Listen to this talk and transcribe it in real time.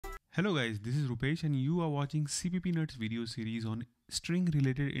Hello guys, this is Rupesh and you are watching CPP Nuts video series on string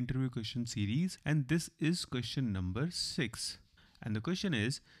related interview question series, and this is question number 6. And the question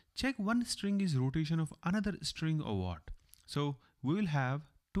is, check one string is rotation of another string or what? So we will have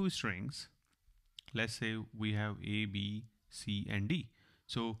two strings. Let's say we have A, B, C and D.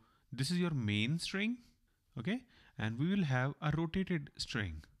 So this is your main string, okay? And we will have a rotated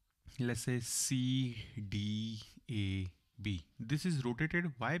string. Let's say C, D, A, B. This is rotated.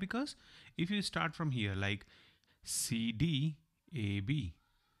 Why? Because if you start from here like C, D, A, B,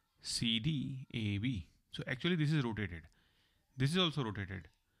 C, D, A, B. So actually this is rotated. This is also rotated.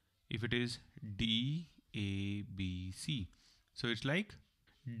 If it is D, A, B, C. So it's like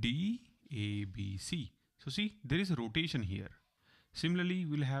D, A, B, C. So see, there is a rotation here. Similarly,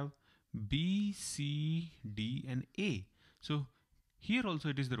 we'll have B, C, D and A. So here also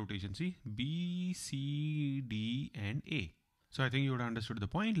it is the rotation. See, B, C, D and A. So I think you would have understood the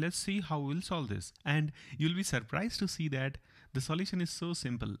point. Let's see how we'll solve this. And you'll be surprised to see that the solution is so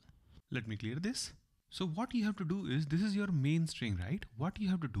simple. Let me clear this. So what you have to do is, this is your main string, right? What you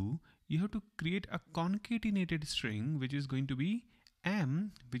have to do, you have to create a concatenated string, which is going to be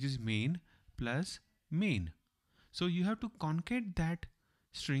M, which is main, plus main. So you have to concate that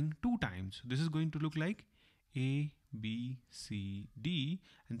string 2 times. This is going to look like A, B, C, D,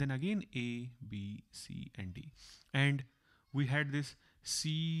 and then again A, B, C, and D. And we had this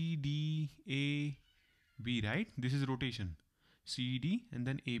C, D, A, B, right? This is rotation. C, D, and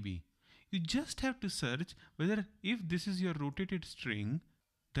then A, B. You just have to search whether if this is your rotated string,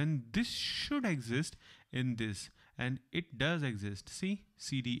 then this should exist in this, and it does exist. See,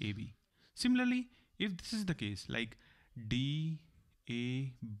 C, D, A, B. Similarly, if this is the case, like D,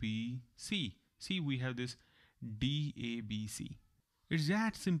 A, B, C. See, we have this D, A, B, C. It's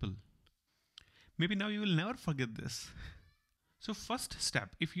that simple. Maybe now you will never forget this. So first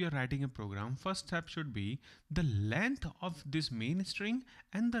step, if you are writing a program, first step should be the length of this main string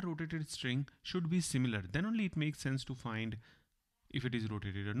and the rotated string should be similar. Then only it makes sense to find if it is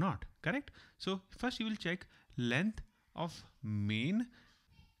rotated or not, correct? So first you will check length of main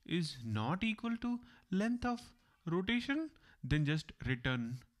is not equal to length of rotation, then just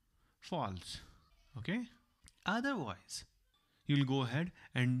return false, okay? Otherwise, you'll go ahead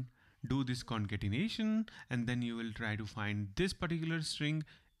and do this concatenation, and then you will try to find this particular string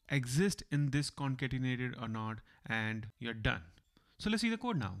exist in this concatenated or not, and you're done. So let's see the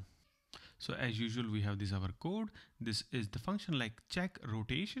code now. So as usual, we have this our code. This is the function like check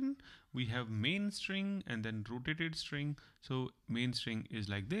rotation. We have main string and then rotated string. So main string is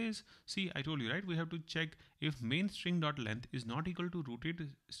like this. See, I told you, right? We have to check if main string dot length is not equal to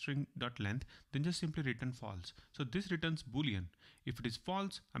rotated string dot length, then just simply return false. So this returns boolean. If it is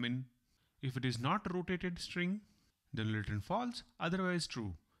false, if it is not rotated string, then we'll return false, otherwise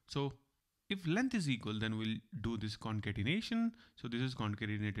true. So if length is equal, then we'll do this concatenation. So this is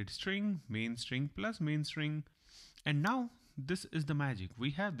concatenated string, main string plus main string. And now this is the magic. We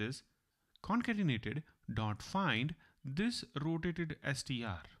have this concatenated dot find this rotated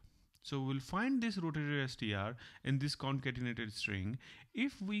str. So we'll find this rotated str in this concatenated string.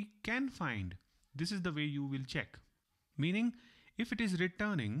 If we can find, this is the way you will check. Meaning if it is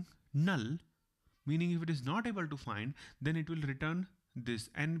returning null, meaning if it is not able to find, then it will return this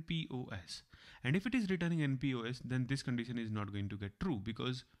NPOS. And if it is returning NPOS, then this condition is not going to get true,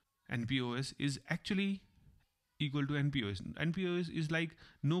 because NPOS is actually equal to NPOS. NPOS is like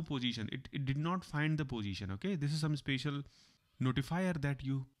no position. It did not find the position. Okay, this is some special notifier that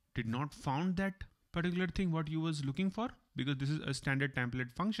you did not found that particular thing what you was looking for, because this is a standard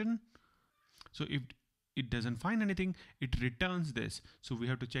template function. So if it doesn't find anything, it returns this. So we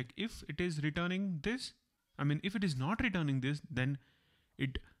have to check if it is returning this. If it is not returning this, then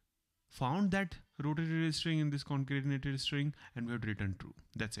it found that rotated string in this concatenated string and we have to return true.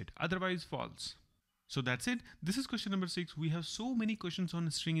 That's it. Otherwise false. So that's it. This is question number 6. We have so many questions on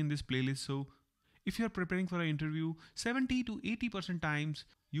string in this playlist. So if you are preparing for an interview, 70 to 80% times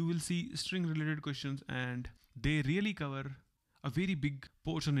you will see string related questions, and they really cover a very big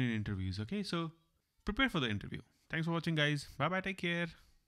portion in interviews. Okay, so prepare for the interview. Thanks for watching, guys. Bye bye. Take care.